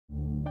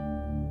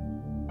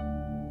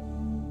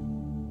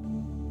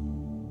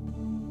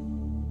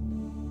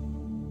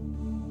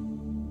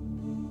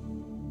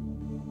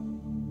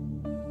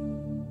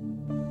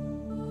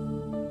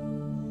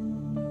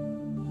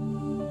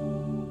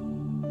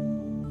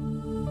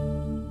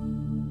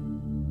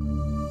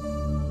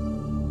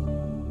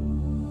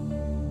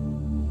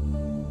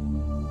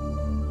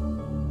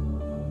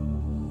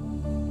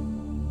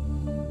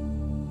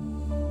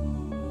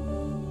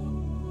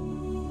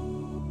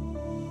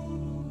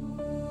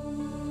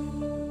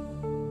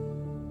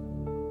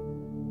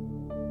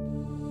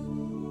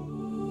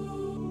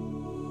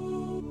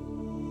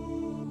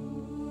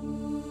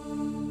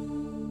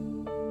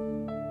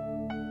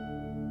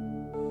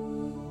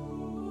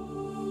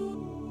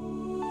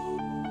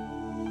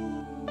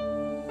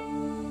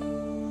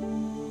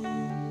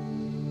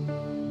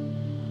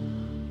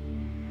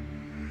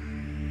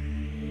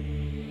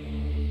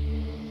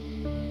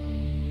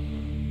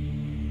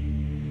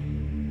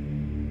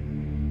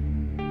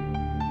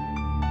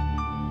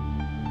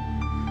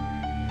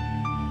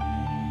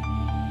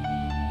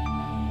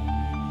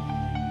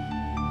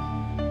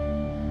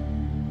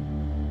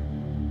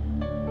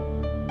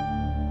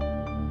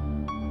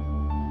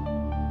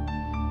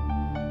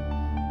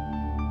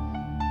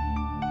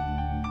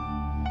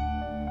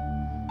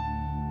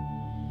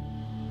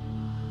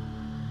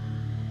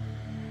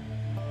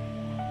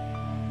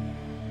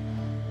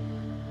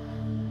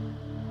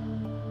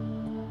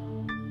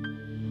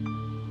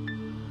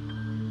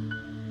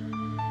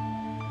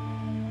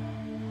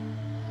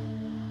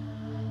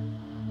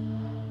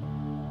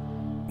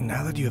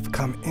Now that you have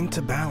come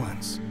into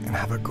balance and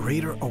have a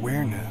greater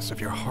awareness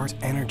of your heart's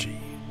energy,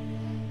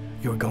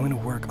 you're going to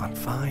work on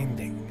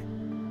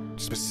finding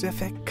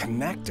specific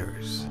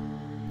connectors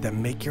that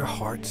make your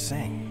heart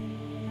sing.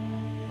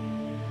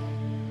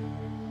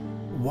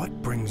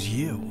 What brings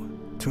you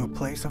to a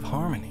place of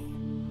harmony?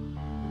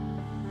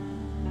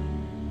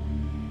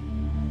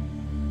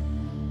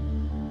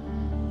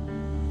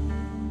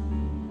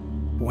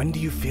 When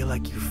do you feel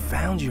like you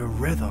found your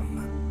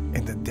rhythm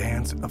in the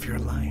dance of your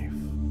life?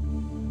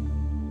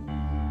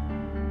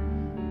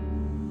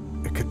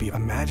 It could be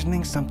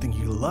imagining something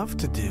you love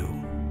to do,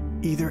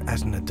 either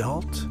as an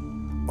adult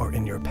or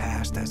in your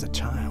past as a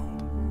child.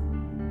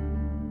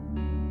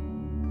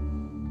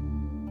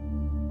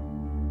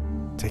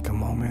 Take a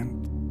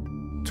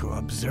moment to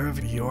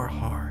observe your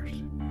heart.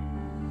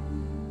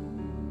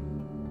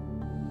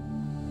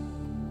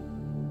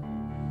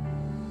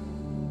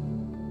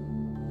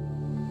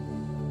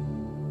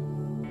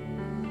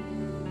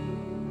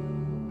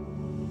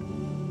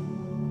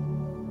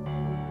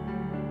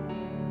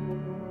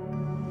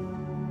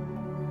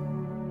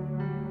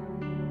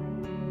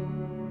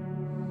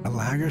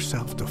 Allow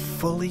yourself to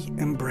fully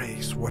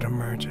embrace what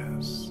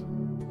emerges.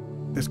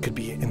 This could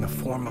be in the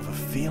form of a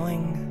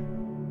feeling,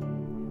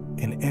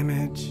 an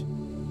image,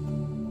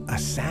 a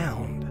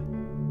sound,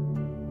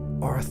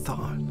 or a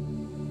thought.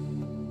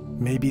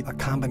 Maybe a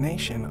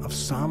combination of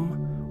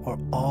some or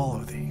all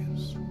of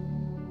these.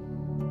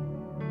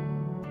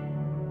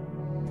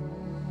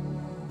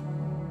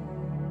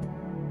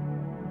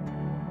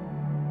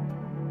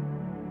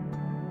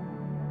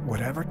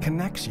 Whatever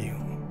connects you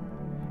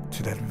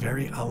to that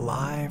very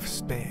alive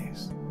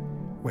space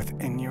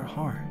within your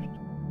heart.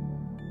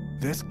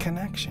 This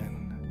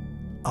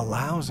connection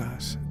allows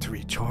us to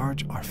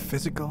recharge our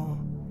physical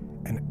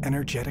and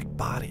energetic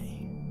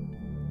body.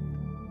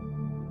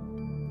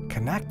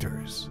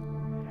 Connectors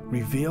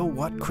reveal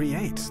what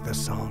creates the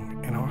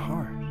song in our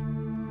heart.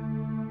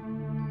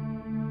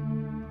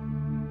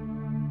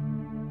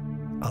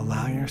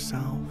 Allow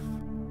yourself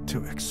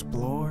to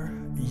explore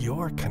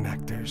your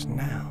connectors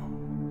now.